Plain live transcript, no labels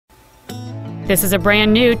This is a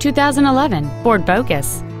brand new 2011 Ford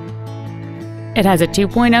Focus. It has a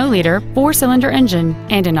 2.0-liter four-cylinder engine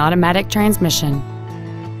and an automatic transmission.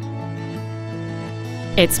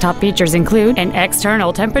 Its top features include an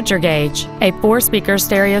external temperature gauge, a four-speaker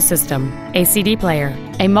stereo system, a CD player,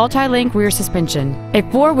 a multi-link rear suspension, a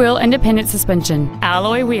four-wheel independent suspension,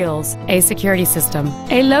 alloy wheels, a security system,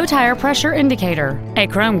 a low tire pressure indicator, a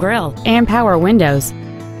chrome grille, and power windows.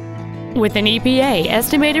 With an EPA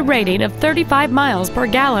estimated rating of 35 miles per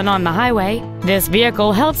gallon on the highway, this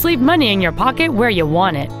vehicle helps leave money in your pocket where you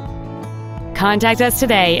want it. Contact us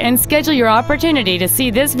today and schedule your opportunity to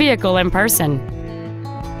see this vehicle in person.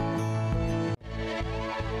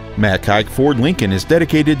 Haik Ford Lincoln is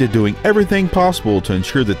dedicated to doing everything possible to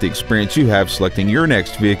ensure that the experience you have selecting your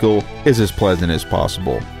next vehicle is as pleasant as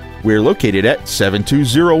possible. We're located at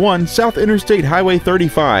 7201 South Interstate Highway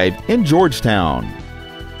 35 in Georgetown.